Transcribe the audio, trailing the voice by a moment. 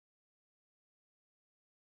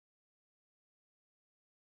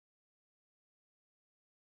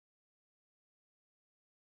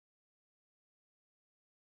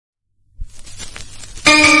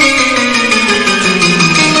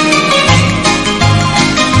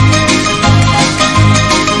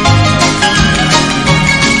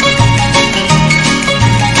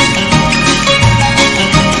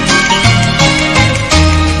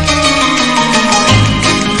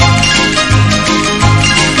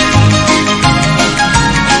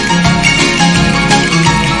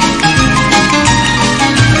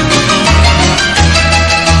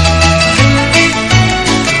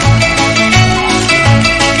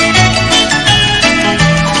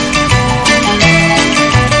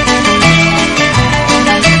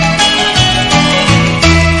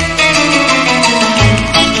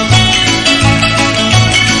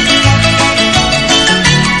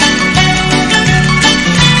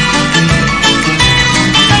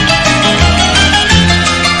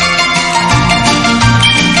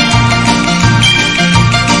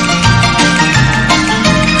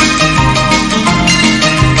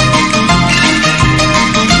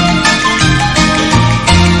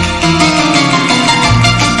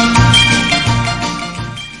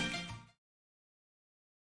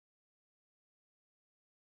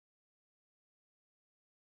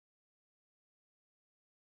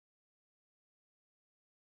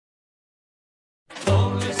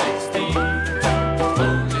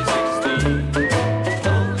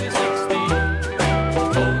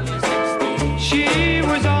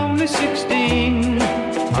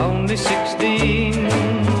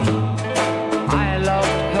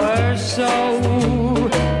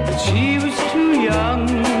that she was too young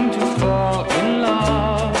to fall in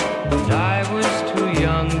love, and I was too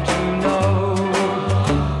young to know.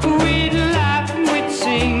 We'd laugh and we'd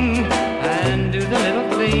sing and do the little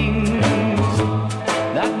things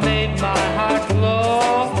that made my heart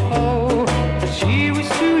glow. But she was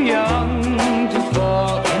too young to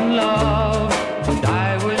fall in love, and I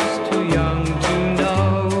was too young to know.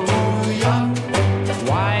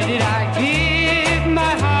 Why did I give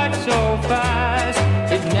my heart so fast?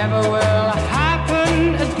 It never will happen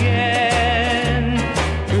again.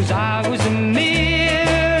 'Cause I was a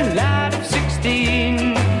mere lad of 16.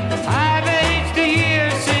 I've aged a year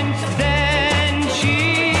since then. She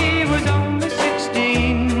was only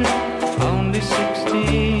 16, only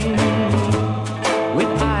 16,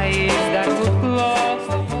 with eyes that would glow.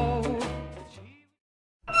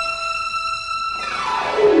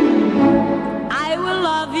 I will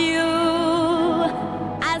love you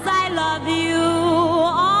as I love you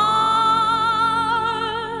all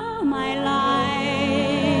my life.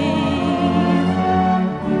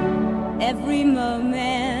 Every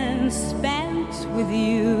moment spent with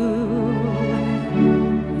you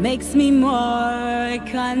makes me more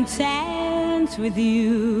content with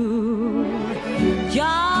you.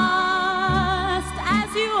 Just as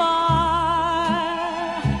you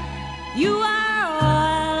are, you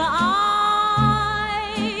are all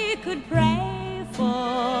I could pray for.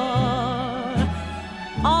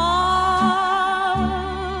 All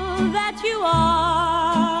that you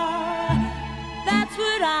are, that's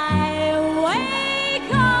what I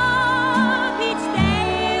wake up each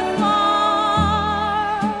day for.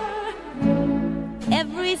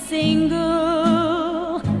 Every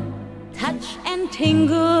single touch and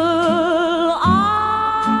tingle I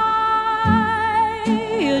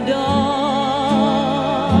adore.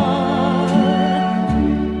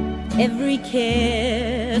 Every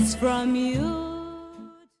kiss from you.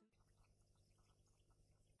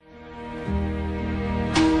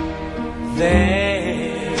 They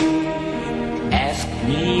asked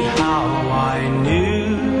me how I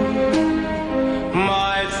knew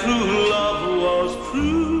my true love was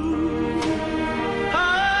true. I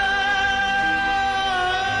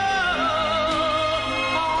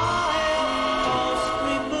must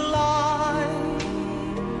reply,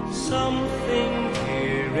 something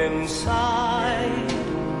here inside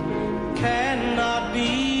cannot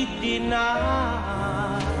be denied.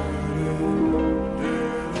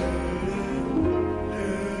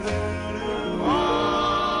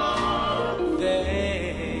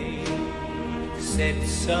 Said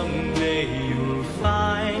someday you'll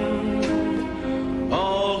find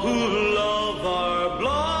all who love are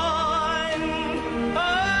blind. Oh,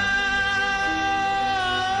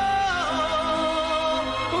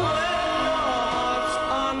 when your heart's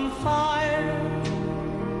on fire,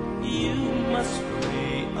 you must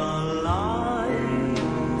realize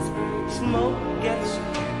smoke gets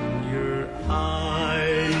in your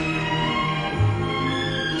eyes.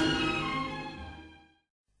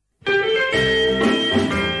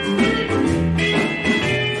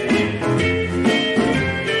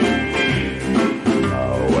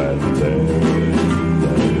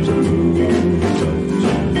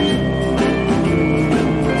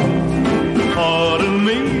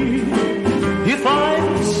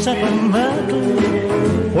 Sentimental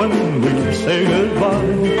when we say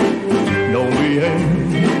goodbye. No, we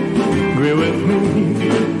ain't agree with me.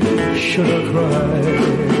 Should I cry?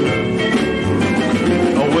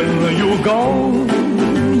 When you're gone,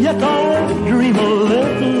 yet I dream a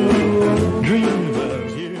little dream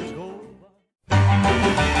as years go by.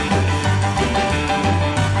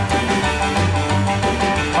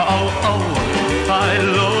 Oh, oh, I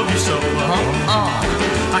love you so.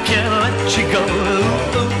 I can't let you go.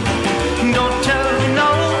 Don't tell me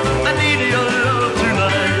no, I need your love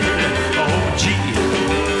tonight. Oh, gee,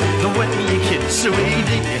 the way you kiss,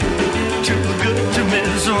 sweetie, too good to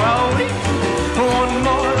miss. Rowdy, one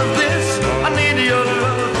more of this, I need your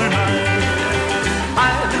love tonight.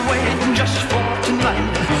 I've been waiting just for tonight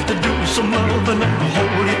to do some loving and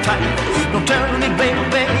hold you tight. Don't tell me,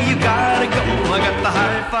 baby, you gotta go. I got the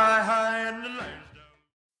hi-fi high and the lights down.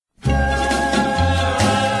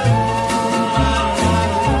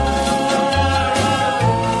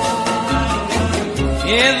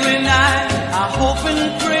 Every night I hope and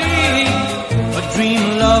pray a dream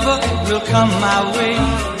lover will come my way.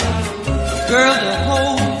 A girl to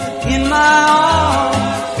hold in my arms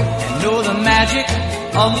and know the magic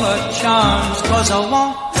of her charms. 'Cause I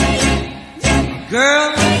want a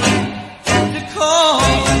girl to call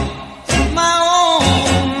my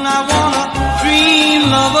own. I want a dream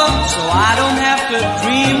lover so I don't have to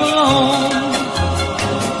dream alone.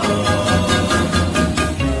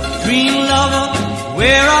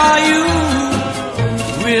 Where are you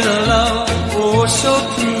with a love oh so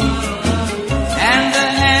true, and the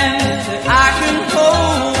hand that I can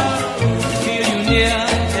hold, feel you near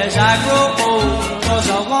as I grow old, 'cause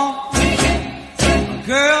I want a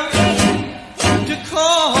girl to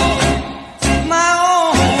call my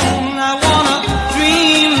own. I want a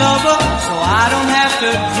dream lover so I don't have to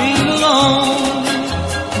dream alone.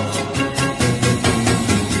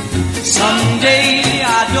 Someday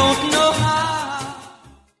I don't know how.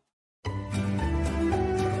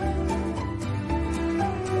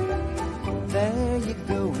 There you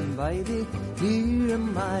go, baby, here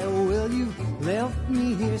am I. Well, you left me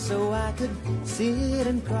here so I could sit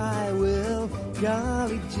and cry. Well,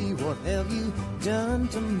 golly gee, what have you done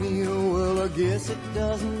to me? Well, I guess it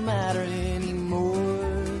doesn't matter anymore.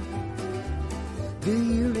 Do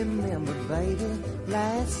you remember, baby,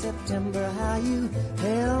 last September, how you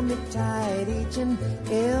held me tight each and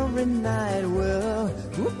every night? Well,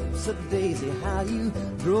 whoops-a-daisy, how you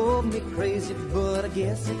drove me crazy, but I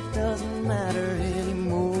guess it doesn't matter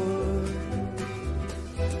anymore.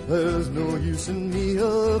 There's no use in me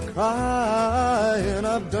crying.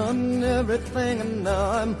 I've done everything and now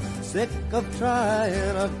I'm sick of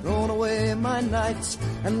trying. I've thrown away my nights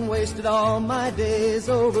and wasted all my days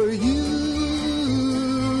over you.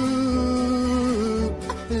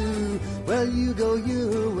 Well, you go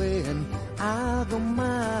your way and I'll go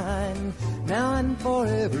mine. Now and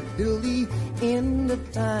forever till the end of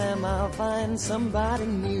time, I'll find somebody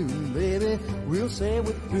new. Baby, we'll say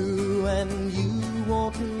we're through and you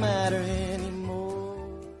won't matter anymore.